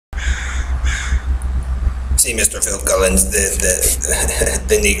See, Mr. Phil Collins,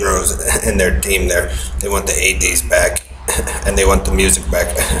 the Negroes and their team there, they want the 80s back, and they want the music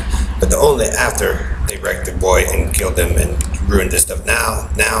back, but only after they wrecked the boy and killed him and ruined this stuff. Now,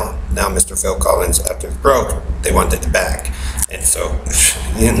 Mr. Phil Collins, after it broke, they want it back, and so,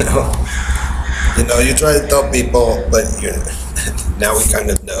 you know, you try to tell people, but now we kind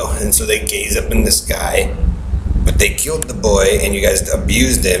of know, and so they gaze up in the sky. But they killed the boy, and you guys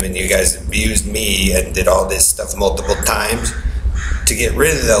abused him, and you guys abused me, and did all this stuff multiple times to get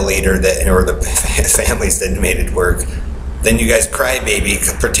rid of the leader or the families that made it work. Then you guys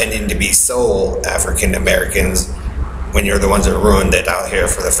crybaby pretending to be soul African Americans when you're the ones that ruined it out here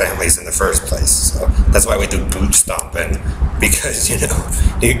for the families in the first place. So that's why we do boot stomping, because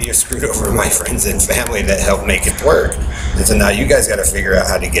you screwed over my friends and family that helped make it work. And so now you guys got to figure out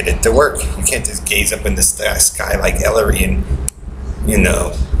how to get it to work. You can't just gaze up in the sky like Ellery and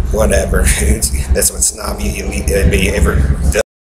whatever. That's what snobby elite ever does.